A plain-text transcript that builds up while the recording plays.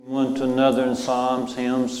one to another in psalms,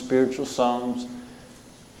 hymns, spiritual songs,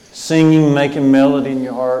 singing, making melody in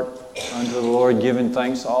your heart unto the Lord, giving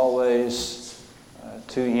thanks always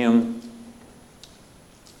to Him.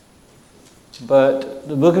 But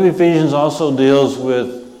the book of Ephesians also deals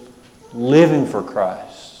with living for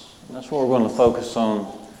Christ. And that's what we're going to focus on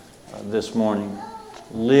this morning.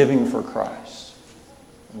 Living for Christ.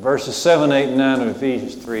 Verses 7, 8, and 9 of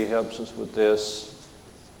Ephesians 3 helps us with this.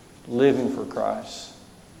 Living for Christ.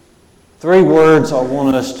 3 words I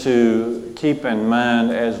want us to keep in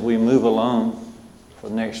mind as we move along for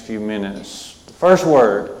the next few minutes. The first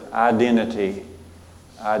word, identity.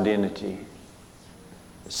 Identity.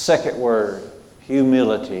 The second word,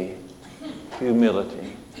 humility.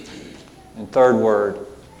 Humility. And third word,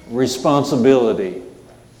 responsibility.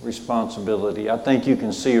 Responsibility. I think you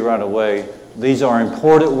can see right away these are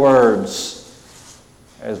important words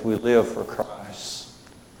as we live for Christ.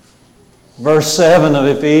 Verse 7 of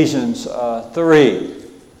Ephesians 3,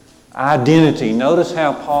 identity. Notice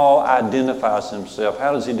how Paul identifies himself.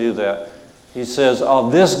 How does he do that? He says,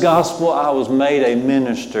 of this gospel I was made a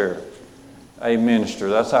minister. A minister.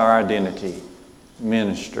 That's our identity.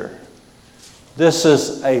 Minister. This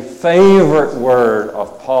is a favorite word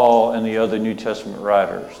of Paul and the other New Testament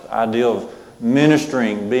writers. The idea of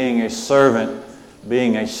ministering, being a servant,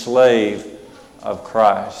 being a slave of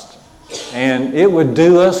Christ. And it would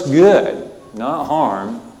do us good, not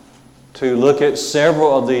harm, to look at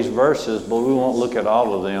several of these verses, but we won't look at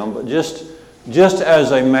all of them. But just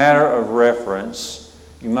as a matter of reference,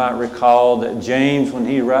 you might recall that James, when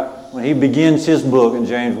he begins his book in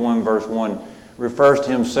James 1 verse 1, refers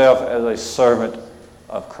to himself as a servant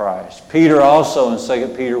of Christ. Peter also in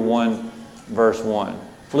 2 Peter 1 verse 1.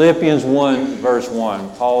 Philippians 1 verse 1.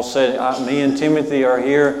 Paul said, me and Timothy are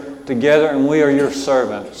here together and we are your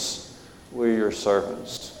servants. We're your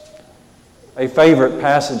servants. A favorite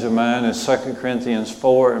passage of mine is 2 Corinthians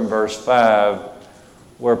 4 and verse 5,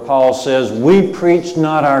 where Paul says, we preach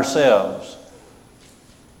not ourselves,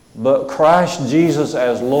 but Christ Jesus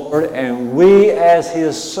as Lord, and we as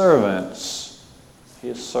His servants.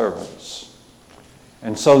 His servants.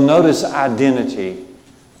 And so notice identity.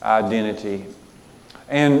 Identity.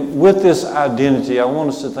 And with this identity, I want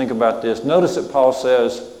us to think about this. Notice that Paul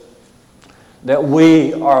says that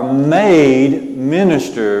we are made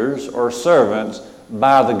ministers or servants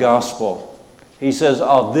by the gospel. He says,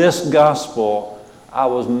 of this gospel I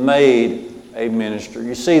was made a minister.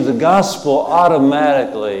 You see, the gospel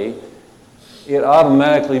automatically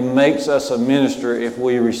makes us a minister if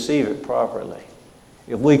we receive it properly.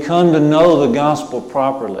 If we come to know the gospel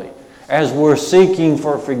properly, as we're seeking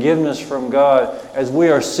for forgiveness from God, as we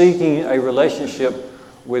are seeking a relationship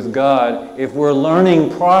with God, if we're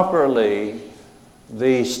learning properly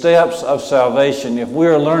the steps of salvation, if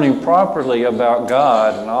we're learning properly about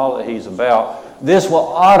God and all that He's about, this will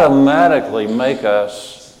automatically make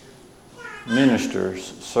us ministers,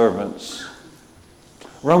 servants.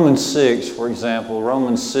 Romans 6, for example,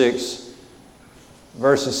 Romans 6,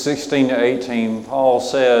 verses 16 to 18, Paul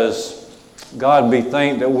says, God be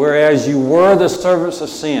thanked that whereas you were the servants of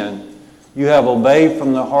sin, you have obeyed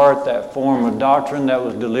from the heart that form of doctrine that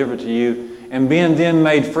was delivered to you, and being then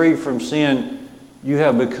made free from sin, you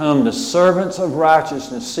have become the servants of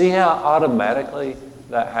righteousness. See how automatically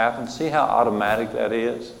that happens? See how automatic that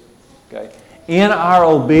is? Okay. In our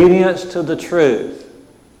obedience to the truth.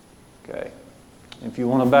 Okay. If you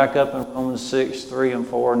want to back up in Romans 6, 3 and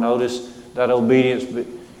 4, notice that obedience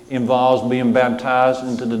involves being baptized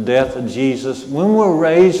into the death of Jesus. When we're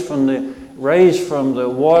raised from the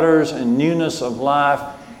waters and newness of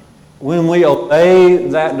life, when we obey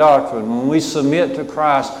that doctrine, when we submit to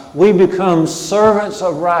Christ, we become servants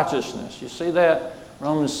of righteousness. You see that?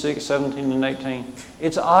 Romans 6, 17 and 18.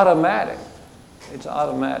 It's automatic. It's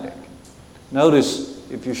automatic. Notice,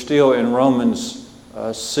 if you're still in Romans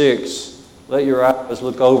 6, let your eyes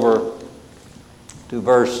look over to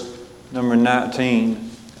verse number 19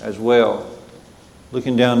 as well.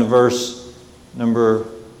 Looking down to verse number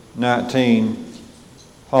 19,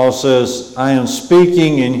 Paul says, I am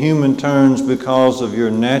speaking in human terms because of your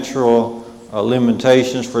natural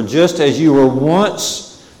limitations. For just as you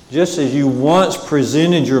once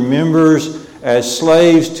presented your members as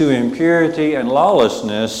slaves to impurity and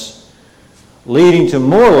lawlessness, leading to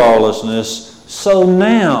more lawlessness, so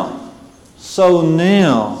now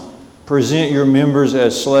present your members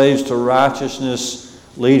as slaves to righteousness,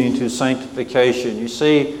 leading to sanctification. You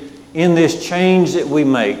see, in this change that we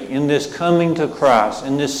make, in this coming to Christ,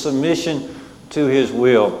 in this submission to His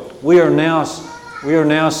will, we are now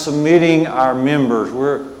submitting our members.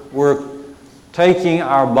 We're taking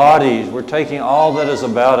our bodies, we're taking all that is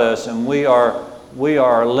about us, and we are we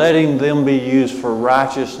are letting them be used for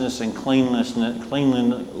righteousness and cleanliness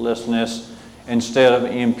instead of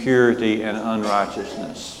impurity and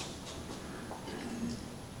unrighteousness.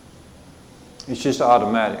 It's just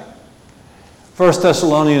automatic. 1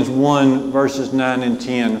 Thessalonians 1 verses 9 and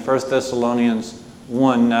 10. 1 Thessalonians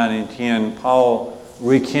 1, 9 and 10. Paul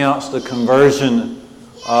recounts the conversion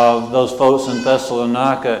of those folks in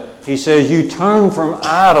Thessalonica. He says, you turn from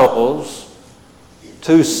idols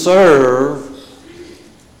to serve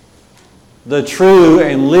the true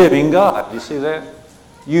and living God. You see that?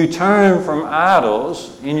 You turn from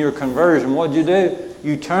idols in your conversion. What did you do?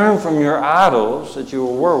 You turn from your idols that you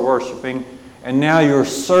were worshiping, and now you're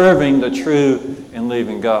serving the true and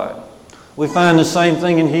living God. We find the same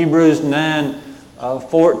thing in Hebrews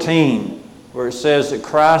 9:14, where it says that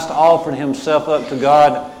Christ offered himself up to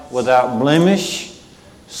God without blemish,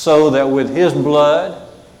 so that with his blood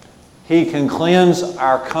he can cleanse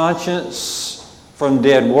our conscience from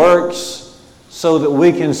dead works, so that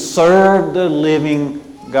we can serve the living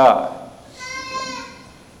God.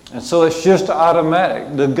 And so it's just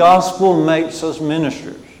automatic. The gospel makes us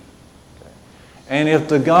ministers. And if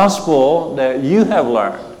the gospel that you have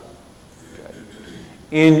learned,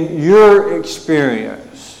 in your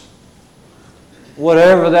experience,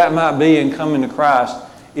 whatever that might be in coming to Christ,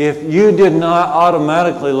 if you did not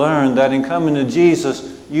automatically learn that in coming to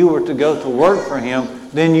Jesus you were to go to work for him,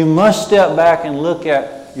 then you must step back and look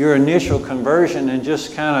at your initial conversion and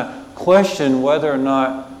just kind of question whether or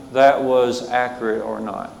not that was accurate or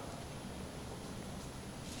not.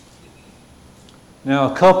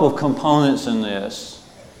 Now, a couple of components in this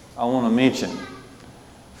I want to mention.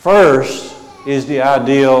 First is the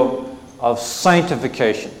ideal of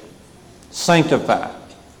sanctification. Sanctify.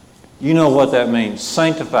 You know what that means.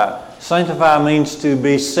 Sanctify. Sanctify means to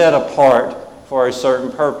be set apart for a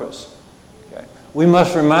certain purpose. Okay. We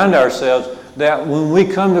must remind ourselves that when we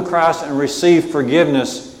come to Christ and receive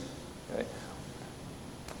forgiveness, okay,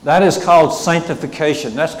 that is called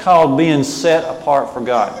sanctification. That's called being set apart for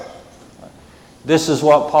God. This is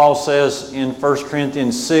what Paul says in 1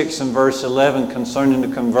 Corinthians 6 and verse 11 concerning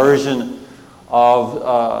the conversion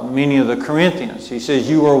of many of the Corinthians. He says,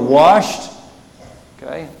 you were washed,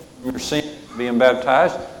 okay, from your sins, being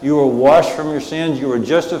baptized. You were washed from your sins. You were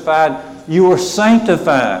justified. You were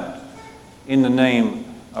sanctified in the name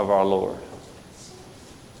of our Lord.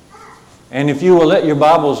 And if you will let your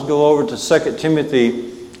Bibles go over to 2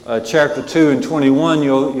 Timothy chapter 2 and 21,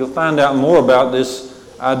 you'll find out more about this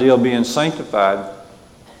idea of being sanctified.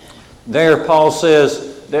 There Paul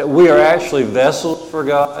says that we are actually vessels for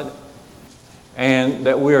God, and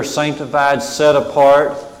that we are sanctified, set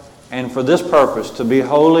apart, and for this purpose, to be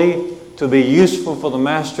holy, to be useful for the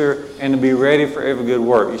master, and to be ready for every good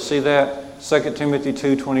work. You see that? 2 Timothy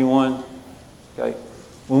 2:21. Okay.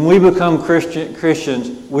 When we become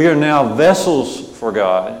Christians, we are now vessels for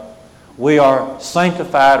God. We are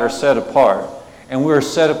sanctified or set apart. And we are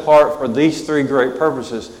set apart for these three great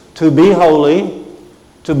purposes: to be holy,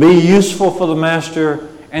 to be useful for the master,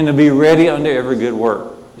 and to be ready unto every good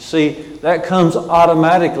work. You see, that comes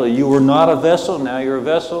automatically. You were not a vessel, now you're a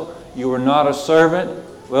vessel. You were not a servant.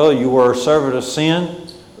 Well, you were a servant of sin,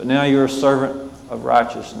 but now you're a servant of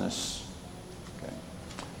righteousness. Okay.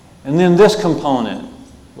 And then this component,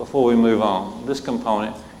 before we move on, this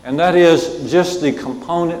component, and that is just the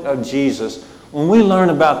component of Jesus. When we learn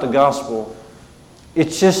about the gospel,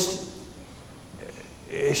 it's just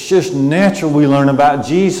natural we learn about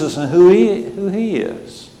Jesus and who he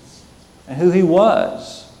is and who he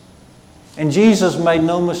was. And Jesus made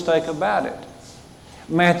no mistake about it.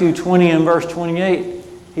 Matthew 20 and verse 28,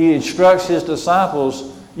 he instructs his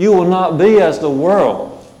disciples, you will not be as the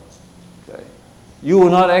world. Okay. You will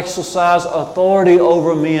not exercise authority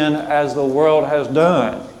over men as the world has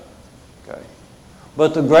done. Okay.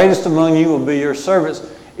 But the greatest among you will be your servants,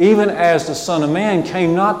 even as the Son of Man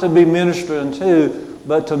came not to be ministered unto,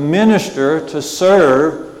 but to minister, to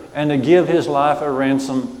serve, and to give his life a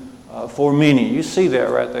ransom for many. You see that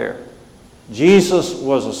right there. Jesus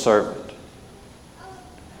was a servant.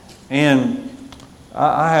 And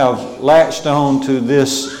I have latched on to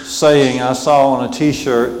this saying I saw on a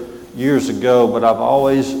t-shirt years ago, but I've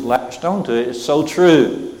always latched on to it. It's so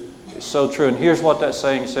true. It's so true. And here's what that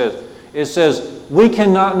saying says. It says, we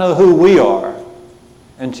cannot know who we are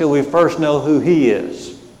until we first know who he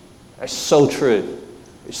is. That's so true.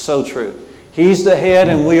 It's so true. He's the head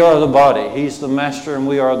and we are the body. He's the master and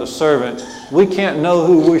we are the servant. We can't know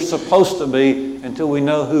who we're supposed to be until we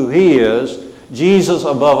know who he is. Jesus,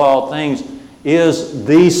 above all things, is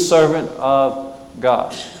the servant of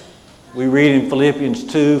God. We read in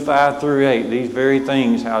Philippians 2, 5 through 8, these very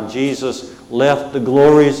things, how Jesus left the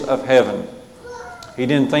glories of heaven He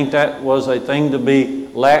didn't think that was a thing to be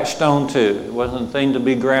latched onto. It wasn't a thing to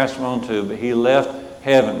be grasped onto, but he left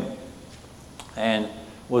heaven and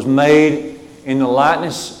was made in the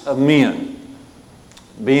likeness of men,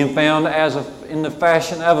 being found in the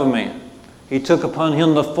fashion of a man. He took upon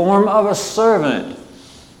him the form of a servant,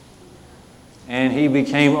 and he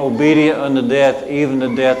became obedient unto death, even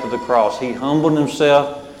the death of the cross. He humbled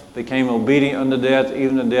himself, became obedient unto death,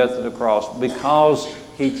 even the death of the cross, because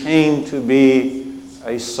he came to be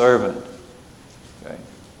a servant. Okay.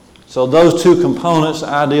 So those two components, the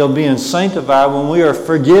idea of being sanctified, when we are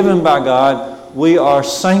forgiven by God, we are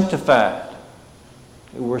sanctified.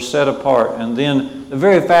 We're set apart. And then the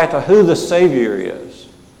very fact of who the Savior is.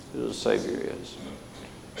 Who the Savior is.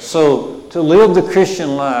 So to live the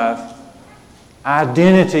Christian life,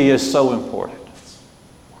 identity is so important.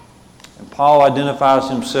 And Paul identifies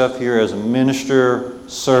himself here as a minister,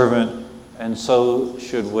 servant, and so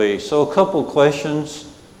should we. So a couple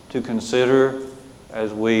questions to consider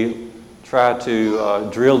as we try to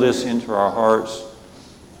drill this into our hearts.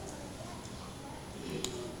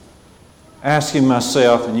 Asking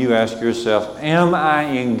myself, and you ask yourself, am I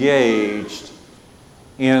engaged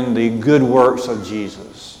in the good works of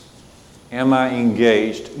Jesus? Am I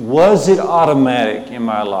engaged? Was it automatic in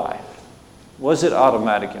my life? Was it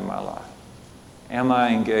automatic in my life? Am I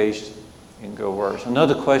engaged in good works?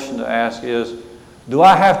 Another question to ask is, do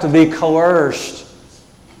I have to be coerced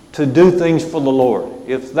to do things for the Lord?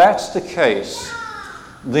 If that's the case,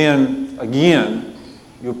 then again,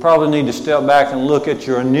 you'll probably need to step back and look at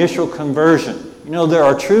your initial conversion. You know, there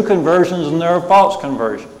are true conversions and there are false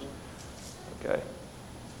conversions. Okay?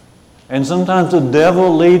 And sometimes the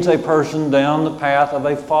devil leads a person down the path of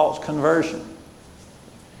a false conversion.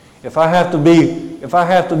 If I have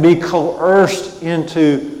to be coerced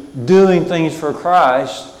into doing things for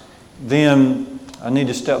Christ, then I need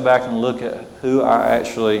to step back and look at who I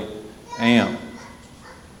actually am.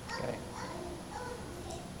 Okay.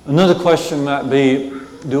 Another question might be,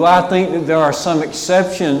 do I think that there are some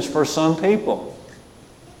exceptions for some people?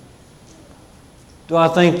 Do I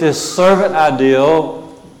think this servant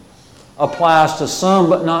ideal applies to some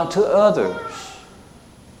but not to others?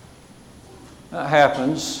 That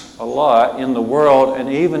happens a lot in the world and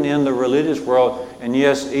even in the religious world, and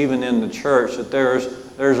yes, even in the church, that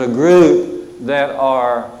there's a group that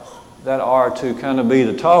are to kind of be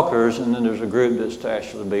the talkers, and then there's a group that's to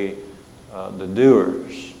actually be the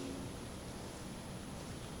doers.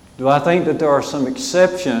 Do I think that there are some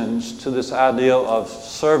exceptions to this idea of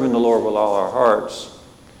serving the Lord with all our hearts?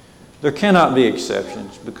 There cannot be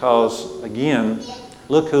exceptions because, again,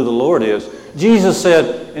 look who the Lord is. Jesus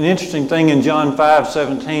said an interesting thing in John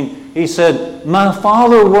 5:17. He said, "My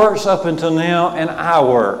Father works up until now, and I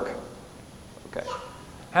work." Okay.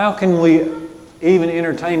 How can we even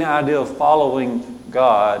entertain the idea of following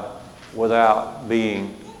God without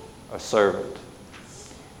being a servant?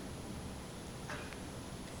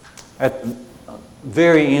 At the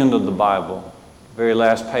very end of the Bible, very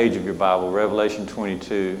last page of your Bible, Revelation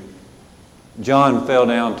 22, John fell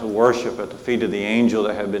down to worship at the feet of the angel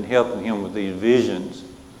that had been helping him with these visions.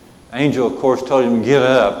 The angel, of course, told him to get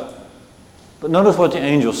up. But notice what the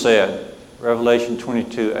angel said, Revelation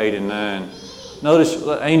 22, 8 and 9. Notice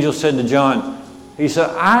what the angel said to John. He said,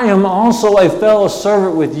 "I am also a fellow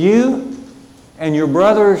servant with you and your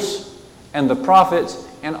brothers and the prophets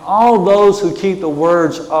and all those who keep the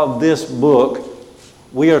words of this book.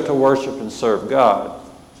 We are to worship and serve God,"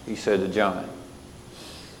 he said to John.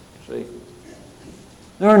 See?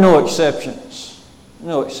 There are no exceptions.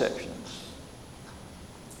 No exceptions.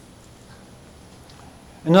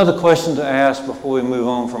 Another question to ask before we move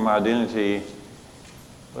on from identity,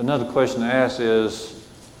 another question to ask is,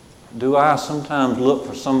 do I sometimes look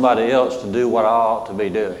for somebody else to do what I ought to be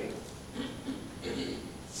doing?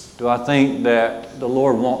 Do I think that the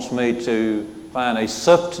Lord wants me to find a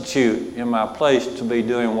substitute in my place to be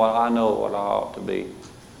doing what I know what I ought to be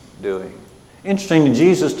doing? Interesting,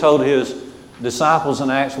 Jesus told his disciples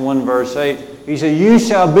in Acts 1 verse 8, he said, "You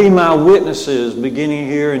shall be my witnesses, beginning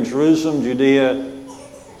here in Jerusalem, Judea,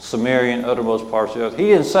 Samaria, and uttermost parts of the earth." He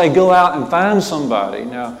didn't say go out and find somebody.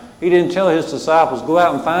 Now, he didn't tell his disciples, go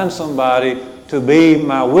out and find somebody to be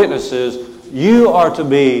my witnesses. You are to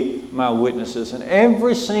be my witnesses. And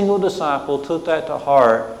every single disciple took that to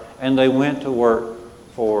heart, and they went to work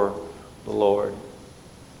for the Lord.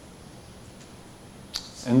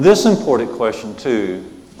 And this important question too,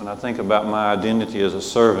 when I think about my identity as a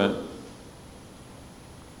servant,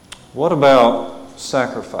 what about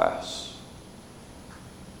sacrifice?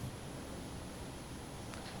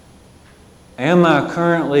 Am I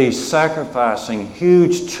currently sacrificing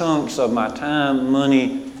huge chunks of my time,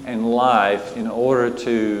 money, and life in order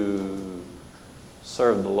to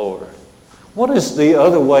serve the Lord. What is the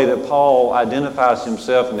other way that Paul identifies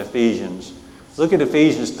himself in Ephesians? Look at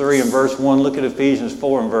Ephesians 3 and verse 1. Look at Ephesians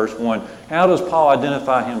 4 and verse 1. How does Paul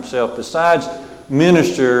identify himself? Besides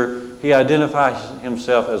minister, he identifies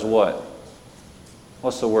himself as what?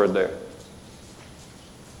 What's the word there?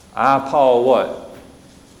 I, Paul, what?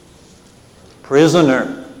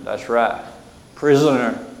 Prisoner. That's right.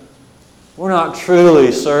 Prisoner. We're not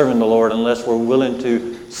truly serving the Lord unless we're willing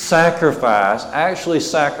to sacrifice, actually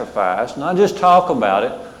sacrifice, not just talk about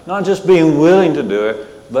it, not just being willing to do it,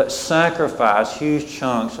 but sacrifice huge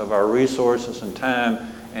chunks of our resources and time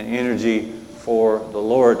and energy for the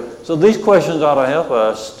Lord. So these questions ought to help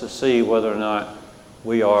us to see whether or not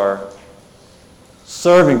we are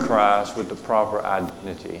serving Christ with the proper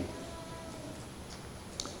identity.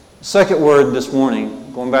 Second word this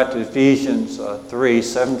morning, going back to Ephesians 3,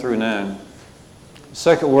 7 through 9. The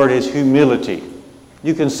second word is humility.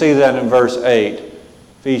 You can see that in verse 8,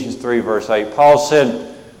 Ephesians 3, verse 8. Paul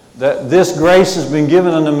said that this grace has been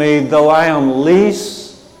given unto me, though I am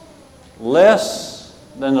less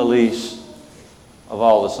than the least of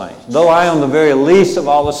all the saints. Though I am the very least of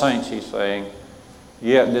all the saints, he's saying,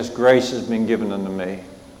 yet this grace has been given unto me.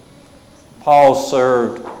 Paul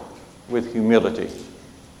served with humility.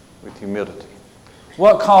 With humility.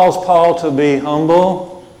 What caused Paul to be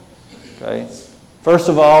humble? Okay. First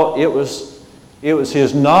of all, it was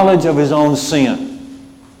his knowledge of his own sin.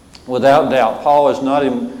 Without doubt, Paul is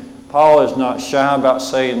not shy about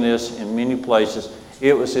saying this in many places.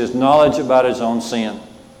 It was his knowledge about his own sin.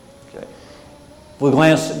 Okay. If we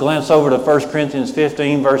glance over to 1 Corinthians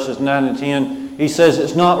 15, verses 9 and 10, he says,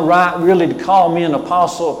 it's not right really to call me an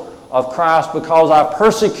apostle of Christ because I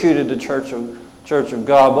persecuted the church of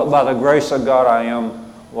God, but by the grace of God I am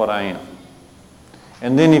what I am.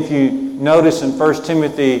 And then if you notice in 1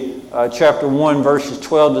 Timothy chapter 1, verses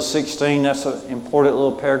 12 to 16, that's an important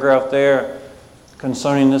little paragraph there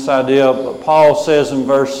concerning this idea. But Paul says in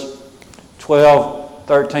verse 12,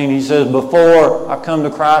 13, he says, before I come to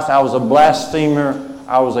Christ, I was a blasphemer,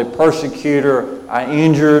 I was a persecutor, I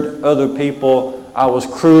injured other people, I was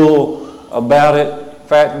cruel about it. In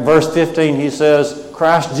fact, verse 15, he says,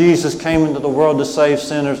 Christ Jesus came into the world to save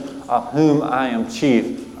sinners, of whom I am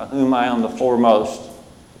chief, of whom I am the foremost.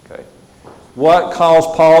 Okay. What caused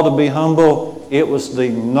Paul to be humble? It was the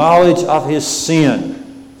knowledge of his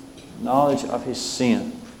sin. Knowledge of his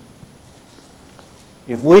sin.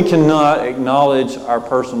 If we cannot acknowledge our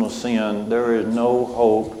personal sin, there is no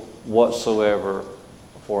hope whatsoever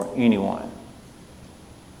for anyone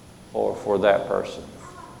or for that person.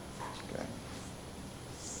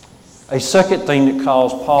 A second thing that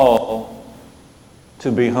caused Paul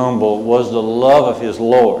to be humble was the love of his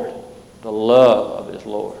Lord. The love of his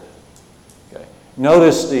Lord. Okay.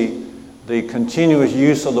 Notice the continuous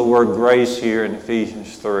use of the word grace here in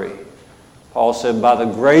Ephesians 3. Paul said, by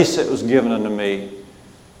the grace that was given unto me,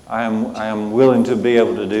 I am willing to be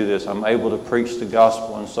able to do this. I'm able to preach the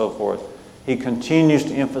gospel and so forth. He continues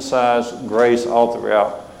to emphasize grace all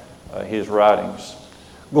throughout his writings.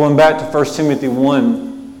 Going back to 1 Timothy 1,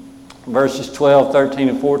 verses 12, 13,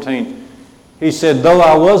 and 14, he said, though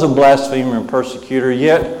I was a blasphemer and persecutor,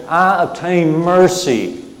 yet I obtained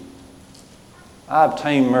mercy. I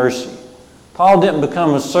obtained mercy. Paul didn't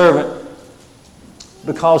become a servant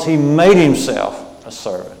because he made himself a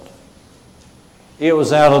servant. It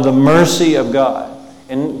was out of the mercy of God.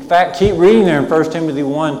 In fact, keep reading there in 1 Timothy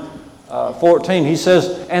 1, 14. He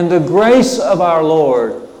says, and the grace of our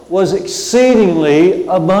Lord was exceedingly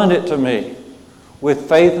abundant to me, with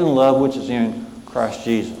faith and love which is in Christ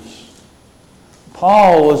Jesus.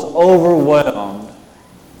 Paul was overwhelmed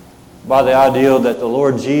by the idea that the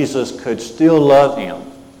Lord Jesus could still love him.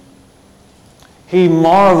 He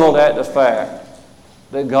marveled at the fact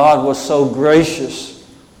that God was so gracious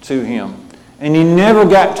to him. And he never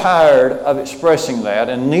got tired of expressing that,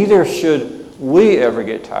 and neither should we ever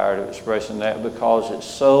get tired of expressing that, because it's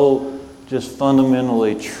so just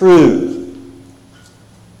fundamentally true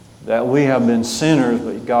that we have been sinners,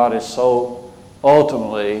 but God is so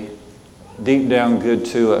ultimately deep down good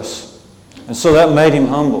to us. And so that made him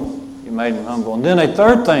humble. It made him humble. And then a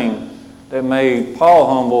third thing that made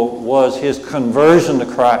Paul humble was his conversion to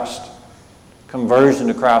Christ. Conversion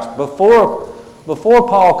to Christ. Before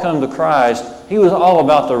Paul came to Christ, he was all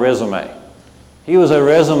about the resume. He was a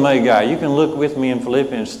resume guy. You can look with me in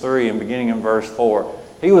Philippians 3 and beginning in verse 4.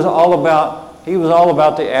 He was all about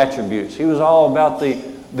the attributes. He was all about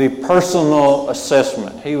the personal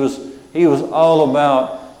assessment. He was all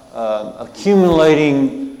about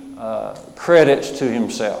accumulating credits to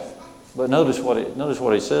himself. But notice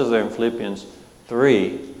what he says there in Philippians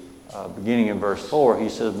 3 beginning in verse 4, he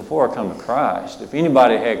says, before I come to Christ, if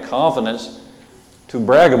anybody had confidence to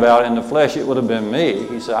brag about in the flesh, it would have been me.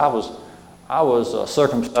 He said, I was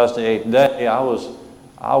circumcised the 8th day. I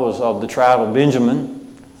was of the tribe of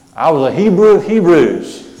Benjamin. I was a Hebrew of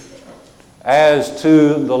Hebrews. As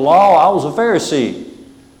to the law, I was a Pharisee.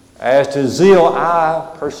 As to zeal,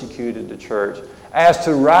 I persecuted the church. As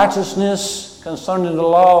to righteousness concerning the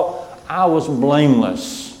law, I was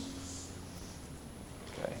blameless.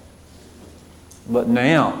 Okay. But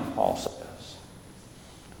now, Paul says,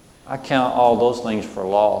 I count all those things for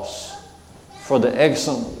loss, for the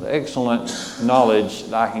excellent knowledge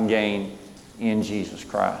that I can gain in Jesus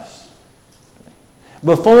Christ.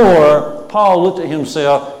 Before, Paul looked at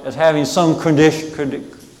himself as having some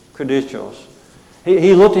credentials.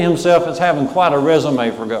 He looked at himself as having quite a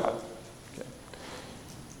resume for God. Okay.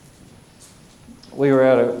 We were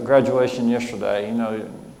at a graduation yesterday,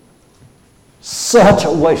 such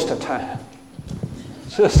a waste of time.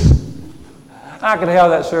 I could have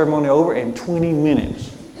that ceremony over in 20 minutes.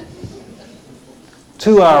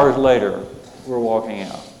 2 hours later, we're walking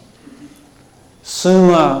out.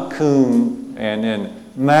 Summa cum and then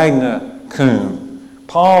magna cum.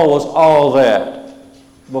 Paul was all that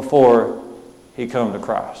before he come to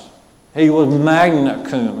Christ. He was magna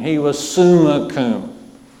cum. He was summa cum.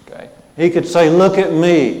 Okay? He could say, look at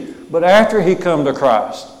me. But after he come to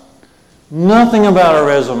Christ, nothing about a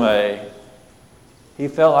resume. He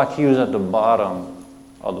felt like he was at the bottom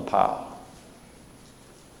of the pile.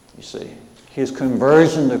 You see, his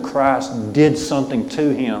conversion to Christ did something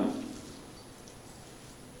to him.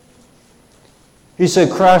 He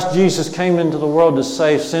said, Christ Jesus came into the world to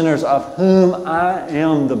save sinners, of whom I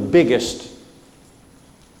am the biggest.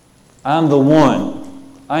 I'm the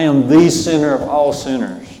one. I am the sinner of all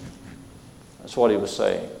sinners. That's what he was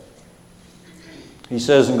saying. He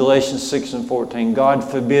says in Galatians 6:14, God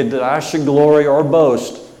forbid that I should glory or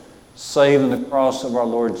boast, save in the cross of our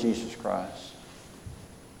Lord Jesus Christ.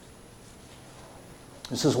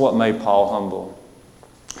 This is what made Paul humble.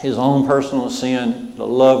 His own personal sin, the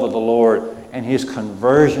love of the Lord, and his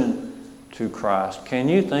conversion to Christ. Can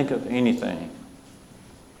you think of anything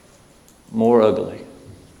more ugly?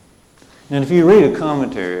 And if you read a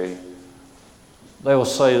commentary, they will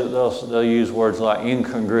say that they'll use words like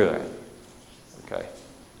incongruent. Okay,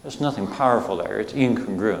 there's nothing powerful there. It's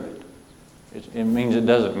incongruent. It means it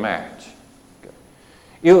doesn't match. Okay.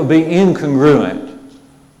 It would be incongruent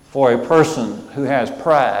for a person who has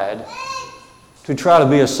pride to try to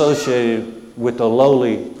be associated with the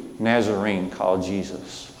lowly Nazarene called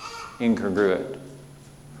Jesus. Incongruent.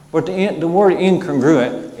 But the word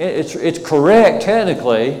incongruent, it's correct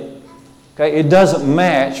technically. Okay, it doesn't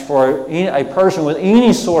match for a person with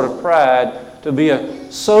any sort of pride to be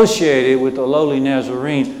associated with the lowly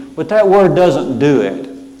Nazarene. But that word doesn't do it.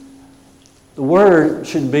 The word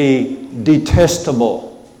should be detestable.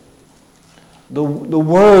 The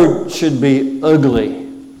word should be ugly.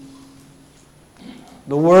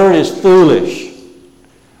 The word is foolish.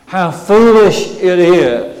 How foolish it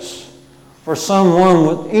is for someone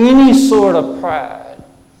with any sort of pride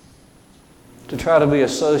to try to be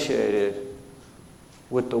associated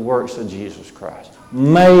with the works of Jesus Christ.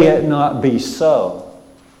 May it not be so.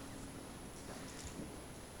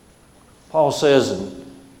 Paul says in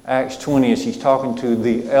Acts 20, as he's talking to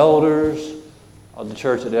the elders of the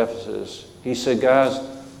church at Ephesus, he said, guys,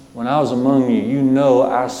 when I was among you, you know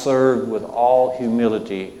I served with all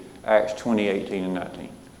humility. Acts 20, 18 and 19.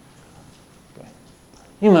 Okay.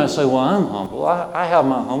 You might say, well, I'm humble. I have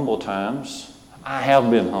my humble times. I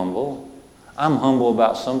have been humble. I'm humble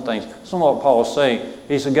about some things. Some of what Paul is saying.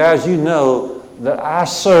 He said, guys, you know that I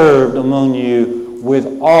served among you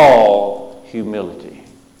with all humility.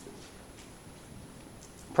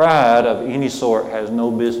 Pride of any sort has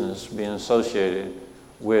no business being associated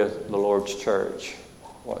with the Lord's church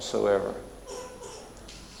whatsoever.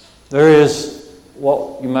 There is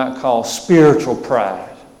what you might call spiritual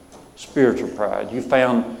pride. Spiritual pride.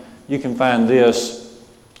 You can find this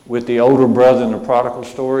with the older brother in the prodigal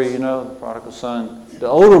story, the prodigal son. The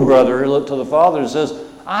older brother looked to the father and says,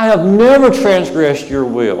 I have never transgressed your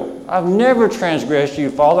will. I've never transgressed you,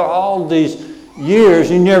 Father. All these years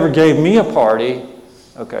you never gave me a party.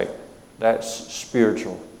 Okay, that's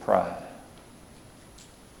spiritual pride.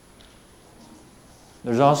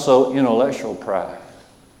 There's also intellectual pride.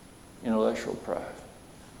 Intellectual pride.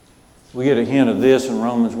 We get a hint of this in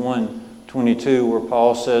Romans 1:22, where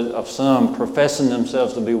Paul said, of some professing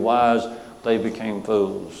themselves to be wise, they became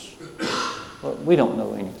fools. But we don't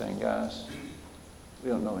know anything, guys. We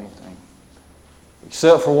don't know anything.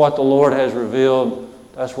 Except for what the Lord has revealed,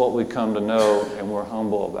 that's what we come to know, and we're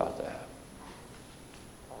humble about that.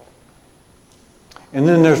 And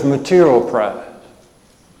then there's material pride.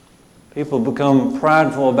 People become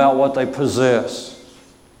prideful about what they possess.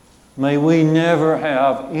 May we never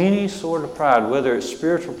have any sort of pride, whether it's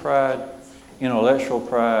spiritual pride, intellectual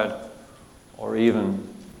pride, or even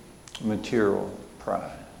material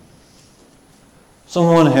pride.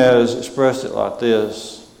 Someone has expressed it like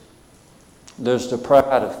this: there's the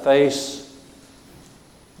pride of face,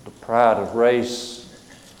 the pride of race,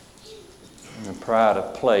 and the pride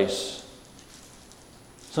of place.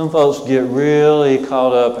 Some folks get really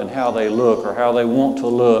caught up in how they look or how they want to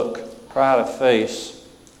look. Pride of face,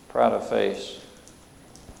 pride of face.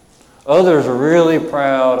 Others are really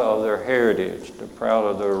proud of their heritage. They're proud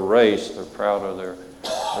of their race. They're proud of their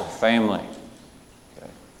family. Okay.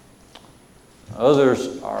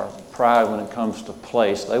 Others are pride when it comes to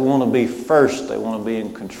place. They want to be first. They want to be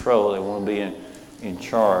in control. They want to be in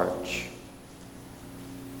charge.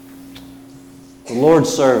 The Lord's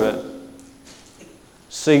servant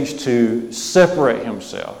seeks to separate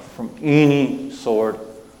himself from any sort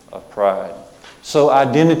of pride. So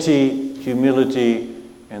identity, humility,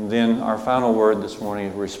 and then our final word this morning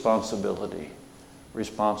is responsibility.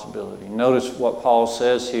 Responsibility. Notice what Paul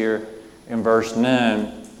says here in verse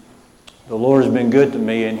 9. The Lord has been good to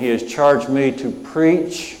me, and He has charged me to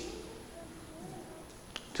preach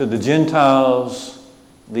to the Gentiles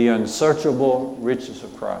the unsearchable riches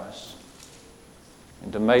of Christ,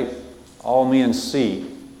 and to make all men see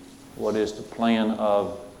what is the plan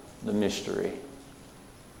of the mystery.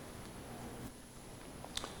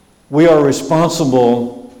 We are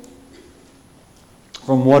responsible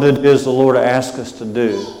from what it is the Lord asks us to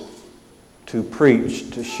do, to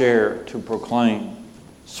preach, to share, to proclaim.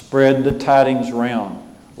 Spread the tidings around.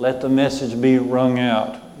 Let the message be rung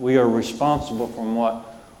out. We are responsible from what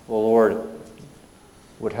the Lord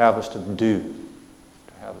would have us to do.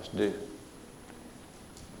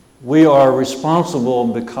 We are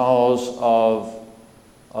responsible because of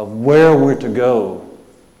where we're to go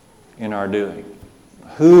in our doing,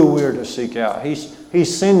 who we're to seek out.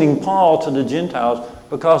 He's sending Paul to the Gentiles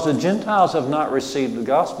because the Gentiles have not received the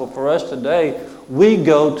gospel. For us today, we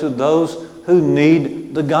go to those who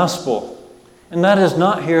need the gospel. And that is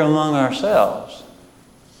not here among ourselves.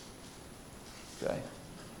 Okay?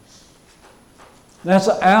 That's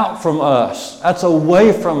out from us. That's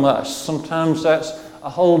away from us. Sometimes that's a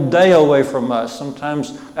whole day away from us.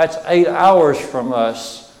 Sometimes that's 8 hours from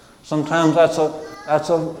us. Sometimes that's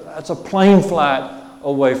a plane flight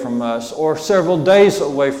away from us, or several days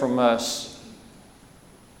away from us.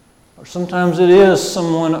 Or sometimes it is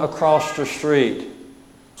someone across the street.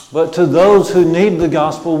 But to those who need the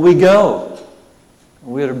gospel, we go.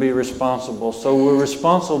 We are to be responsible. So we're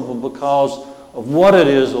responsible because of what it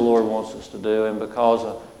is the Lord wants us to do and because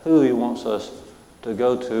of who He wants us to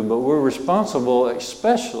go to. But we're responsible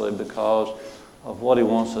especially because of what He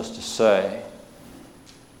wants us to say.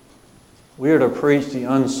 We are to preach the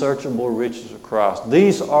unsearchable riches of Christ.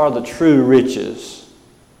 These are the true riches.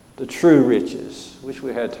 The true riches. Wish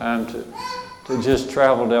we had time to just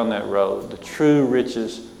travel down that road. The true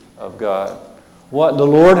riches of God. What the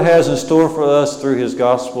Lord has in store for us through His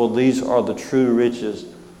gospel, these are the true riches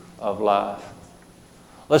of life.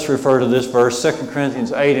 Let's refer to this verse, 2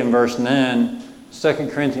 Corinthians 8 and verse 9. 2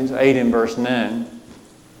 Corinthians 8 and verse 9.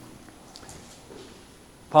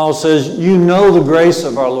 Paul says, "You know the grace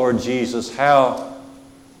of our Lord Jesus, how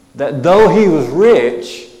that though He was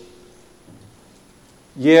rich,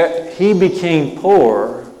 yet He became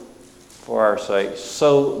poor for our sake,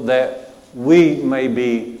 so that we may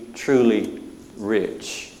be truly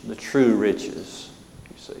rich." The true riches,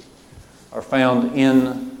 you see, are found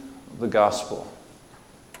in the gospel.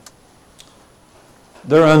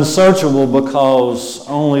 They're unsearchable because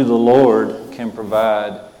only the Lord can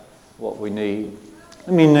provide what we need.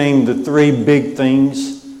 Let me name the 3 big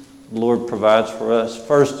things the Lord provides for us.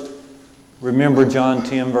 First, remember John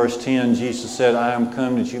 10, verse 10. Jesus said, "I am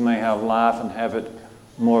come that you may have life and have it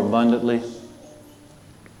more abundantly."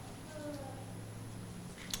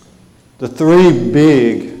 The 3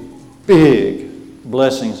 big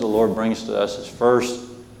blessings the Lord brings to us is first,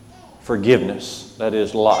 forgiveness. That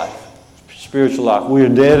is life, spiritual life. We are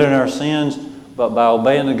dead in our sins, but by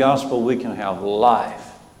obeying the gospel, we can have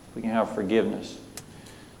life. We can have forgiveness.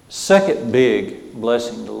 Second big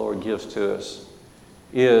blessing the Lord gives to us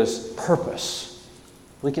is purpose.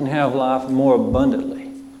 We can have life more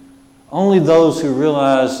abundantly. Only those who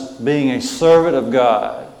realize being a servant of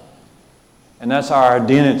God, and that's our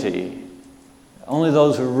identity, only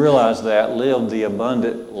those who realize that live the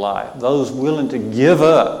abundant life. Those willing to give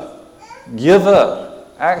up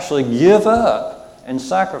and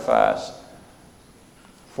sacrifice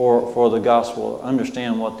for the gospel,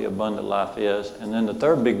 understand what the abundant life is. And then the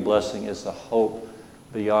third big blessing is the hope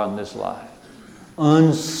beyond this life.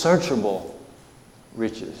 Unsearchable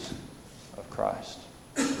riches of Christ.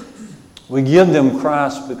 We give them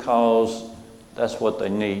Christ because that's what they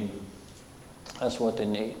need. That's what they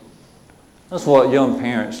need. That's what young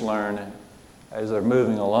parents learn as they're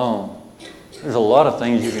moving along. There's a lot of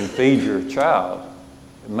things you can feed your child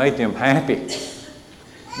that make them happy.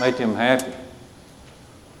 Make them happy.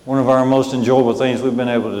 One of our most enjoyable things we've been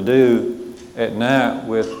able to do at night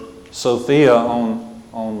with Sophia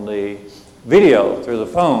on the video through the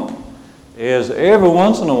phone is every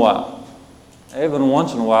once in a while,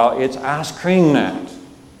 it's ice cream night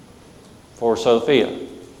for Sophia.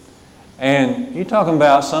 And you're talking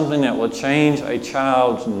about something that will change a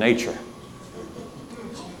child's nature.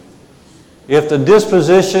 If the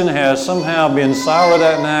disposition has somehow been sour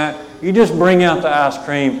that night, you just bring out the ice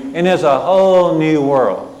cream and it's a whole new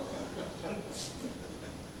world.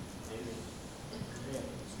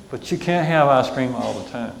 But you can't have ice cream all the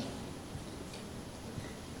time.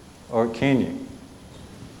 Or can you?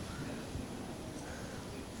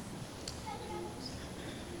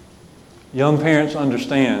 Young parents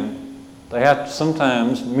understand they have to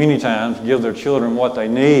sometimes, many times, give their children what they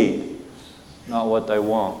need, not what they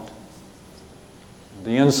want.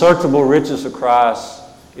 The unsearchable riches of Christ,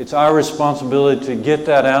 it's our responsibility to get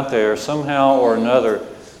that out there somehow or another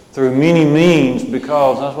through many means,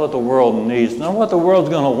 because that's what the world needs, not what the world's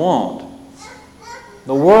going to want.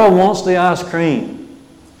 The world wants the ice cream,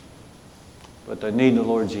 but they need the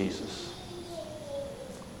Lord Jesus.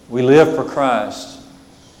 We live for Christ,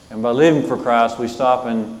 and by living for Christ, we stop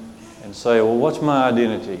and say, well, what's my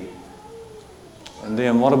identity? And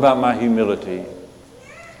then what about my humility?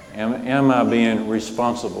 Am I being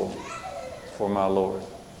responsible for my Lord?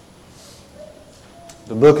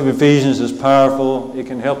 The book of Ephesians is powerful. It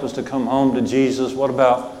can help us to come home to Jesus. What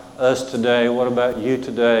about us today? What about you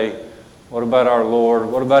today? What about our Lord?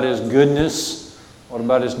 What about His goodness? What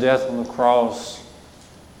about His death on the cross?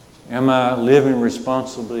 Am I living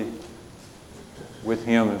responsibly with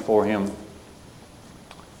Him and for Him?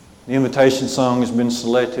 The invitation song has been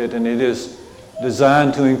selected, and it is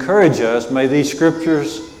designed to encourage us. May these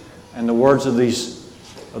scriptures and the words of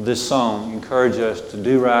this song encourage us to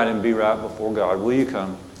do right and be right before God. Will you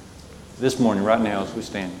come this morning, right now, as we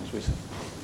stand, as we sing?